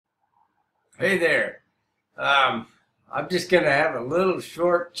Hey there. I'm just going to have a little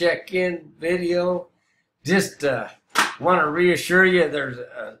short check-in video. Just want to reassure you there's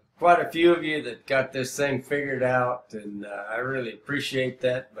quite a few of you that got this thing figured out, and I really appreciate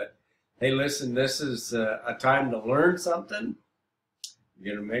that. But hey, listen, this is a time to learn something.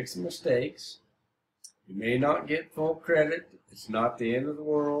 You're going to make some mistakes. You may not get full credit. It's not the end of the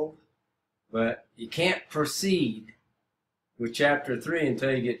world. But you can't proceed with chapter 3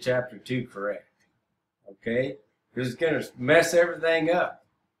 until you get chapter 2 correct. Okay? Because it's going to mess everything up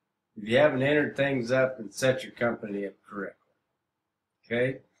if you haven't entered things up and set your company up correctly.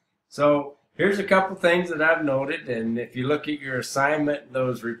 Okay? So here's a couple things that I've noted, and if you look at your assignment,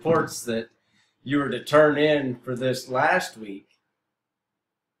 those reports that you were to turn in for this last week,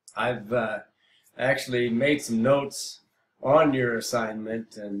 I've actually made some notes on your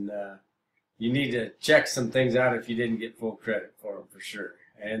assignment, and you need to check some things out if you didn't get full credit for them for sure.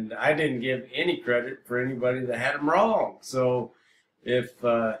 And I didn't give any credit for anybody that had them wrong. So if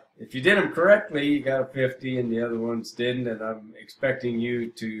you did them correctly, you got a 50 and the other ones didn't, and I'm expecting you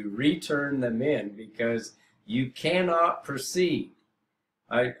to return them in because you cannot proceed.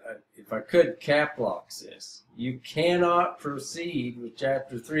 If I could cap lock this, you cannot proceed with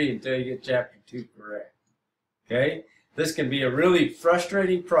chapter 3 until you get chapter 2 correct. Okay? This can be a really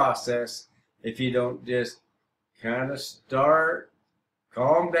frustrating process if you don't just kind of start,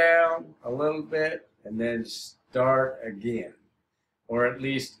 calm down a little bit, and then start again. Or at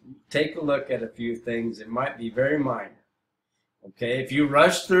least take a look at a few things. It might be very minor. Okay, if you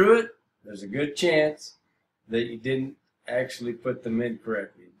rush through it, there's a good chance that you didn't actually put them in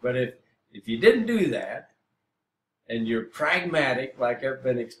correctly. But if you didn't do that, and you're pragmatic like I've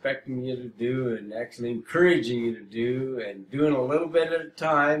been expecting you to do and actually encouraging you to do and doing a little bit at a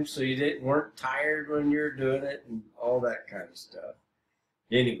time so you weren't tired when you're doing it and all that kind of stuff.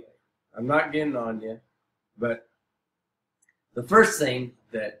 Anyway, I'm not getting on you, but the first thing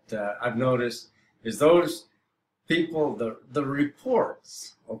that I've noticed is those people, the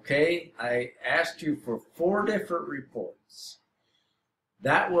reports, okay? I asked you for 4 different reports.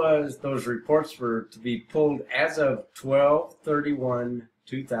 Those reports were to be pulled as of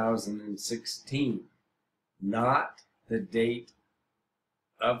 12/31/2016, not the date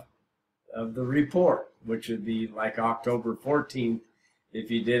of the report, which would be like October 14th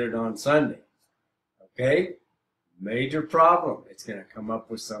if you did it on Sunday. Okay? Major problem. It's going to come up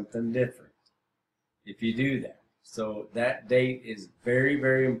with something different if you do that. So that date is very,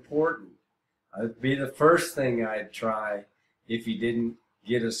 very important. That'd be the first thing I'd try if you didn't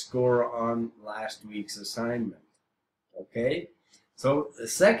get a score on last week's assignment. Okay? So the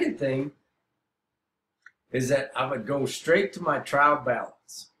second thing is that I would go straight to my trial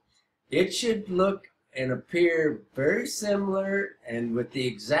balance. It should look and appear very similar and with the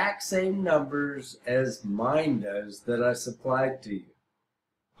exact same numbers as mine does that I supplied to you.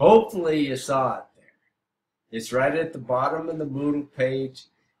 Hopefully you saw it there. It's right at the bottom of the Moodle page,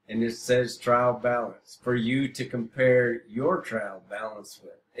 and it says trial balance for you to compare your trial balance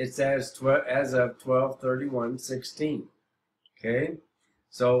with. It's as of 12/31/16. Okay?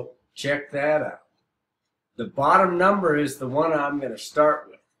 So check that out. The bottom number is the one I'm going to start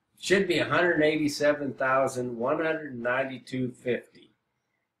with. It should be $187,192.50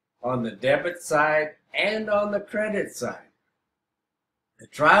 on the debit side and on the credit side. The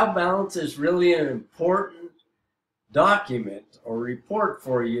trial balance is really an important document or report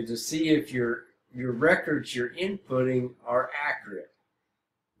for you to see if your records you're inputting are accurate.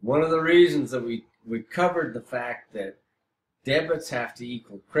 One of the reasons that we covered the fact that debits have to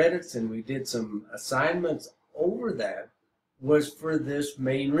equal credits, and we did some assignments over that, was for this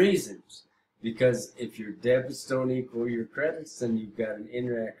main reasons. Because if your debits don't equal your credits, then you've got an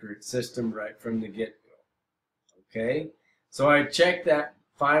inaccurate system right from the get-go. Okay? So I checked that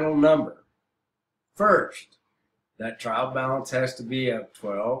final number. First, that trial balance has to be of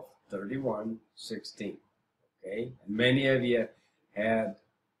 12/31/16. Okay? And many of you had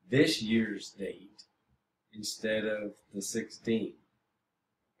this year's date instead of the 16.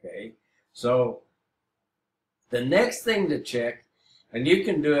 Okay? So the next thing to check, and you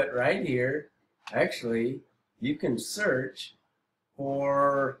can do it right here. Actually, you can search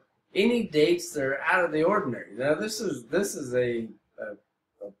for any dates that are out of the ordinary. Now this is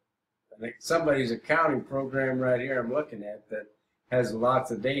somebody's accounting program right here I'm looking at that has lots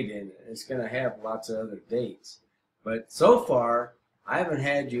of data in it. It's going to have lots of other dates. But so far, I haven't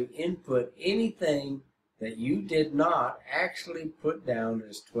had you input anything that you did not actually put down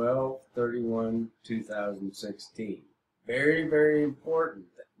as 12/31/2016. Very, very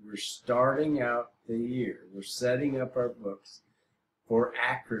important that we're starting out the year. We're setting up our books for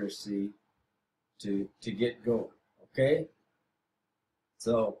accuracy to get going. Okay,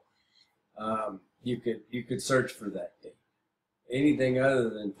 so you could search for that date. Anything other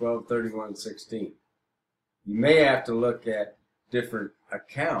than 12/31/16. You may have to look at different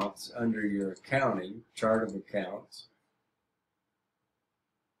accounts under your accounting chart of accounts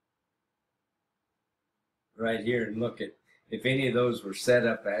right here and look at if any of those were set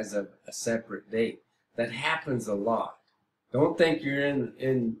up as a separate date. That happens a lot. Don't think you're in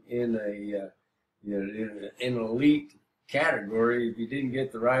a in an elite category if you didn't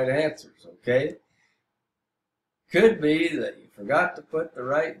get the right answers. Okay, could be that you forgot to put the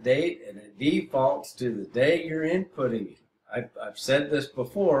right date and it defaults to the day you're inputting it. I've said this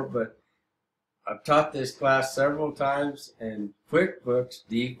before, but I've taught this class several times, and QuickBooks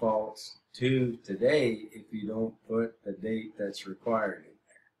defaults to today if you don't put the date that's required in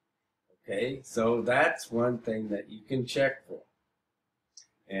there. Okay, so that's one thing that you can check for.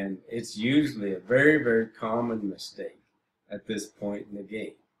 And it's usually a very, very common mistake at this point in the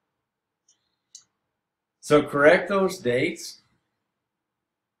game. So correct those dates.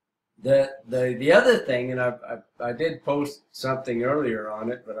 The other thing, and I did post something earlier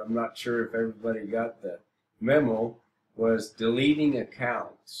on it, but I'm not sure if everybody got the memo, was deleting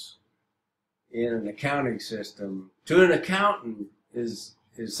accounts in an accounting system to an accountant is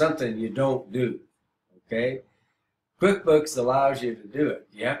something you don't do. Okay, QuickBooks allows you to do it.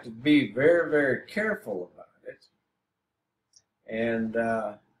 You have to be very, very careful about it. And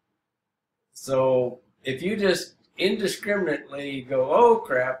so if you just indiscriminately go, oh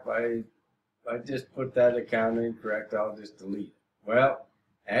crap, I just put that account incorrect, I'll just delete it. Well,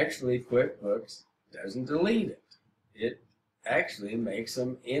 actually QuickBooks doesn't delete it. It actually makes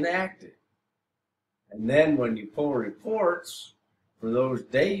them inactive. And then when you pull reports for those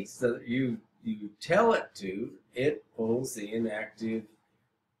dates that you tell it to, it pulls the inactive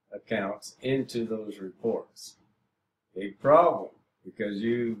accounts into those reports. Big problem, because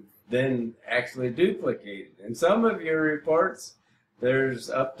you then actually duplicate it. In some of your reports, there's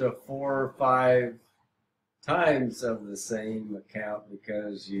up to 4 or 5 times of the same account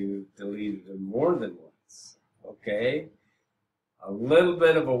because you deleted them more than once. Okay? A little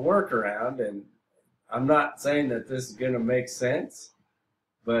bit of a workaround, and I'm not saying that this is going to make sense,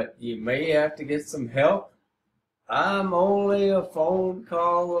 but you may have to get some help. I'm only a phone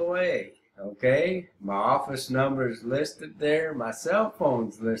call away. Okay, my office number is listed there. My cell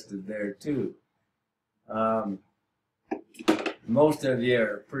phone's listed there too. Most of you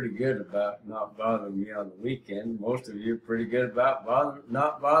are pretty good about not bothering me on the weekend. Most of you are pretty good about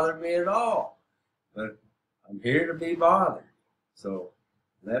not bothering me at all. But I'm here to be bothered. So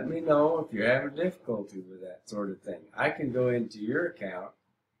let me know if you're having difficulty with that sort of thing. I can go into your account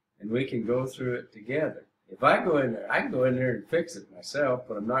and we can go through it together. If I go in there, I can go in there and fix it myself,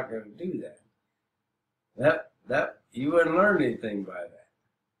 but I'm not going to do that. That you wouldn't learn anything by that.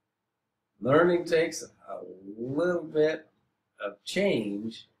 Learning takes a little bit of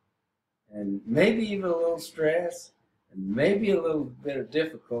change, and maybe even a little stress, and maybe a little bit of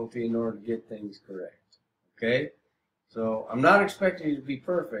difficulty in order to get things correct. Okay? So I'm not expecting you to be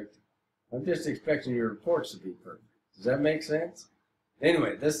perfect. I'm just expecting your reports to be perfect. Does that make sense?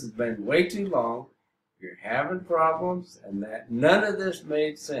 Anyway, this has been way too long. If you're having problems and that none of this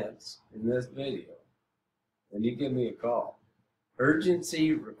made sense in this video, then you give me a call.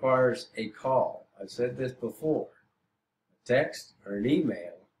 Urgency requires a call. I've said this before. A text or an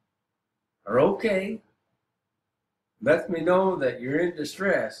email are okay. Lets me know that you're in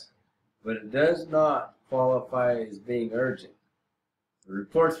distress, but it does not qualify as being urgent. The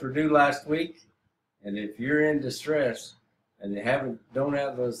reports were due last week, and if you're in distress and they don't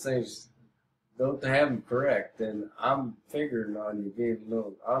have those things, don't have them correct, then I'm figuring on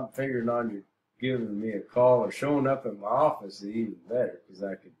you giving me a call or showing up at my office is even better, because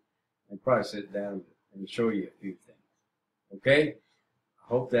I could probably sit down and show you a few things. Okay? I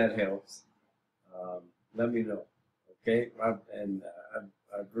hope that helps. Let me know. Okay? I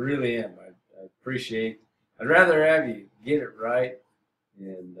really am. I appreciate. I'd rather have you get it right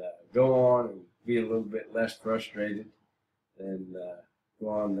and go on and be a little bit less frustrated than go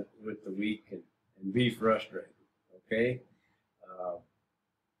on with the week and be frustrated. Okay?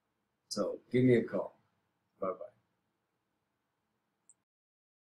 So give me a call. Bye-bye.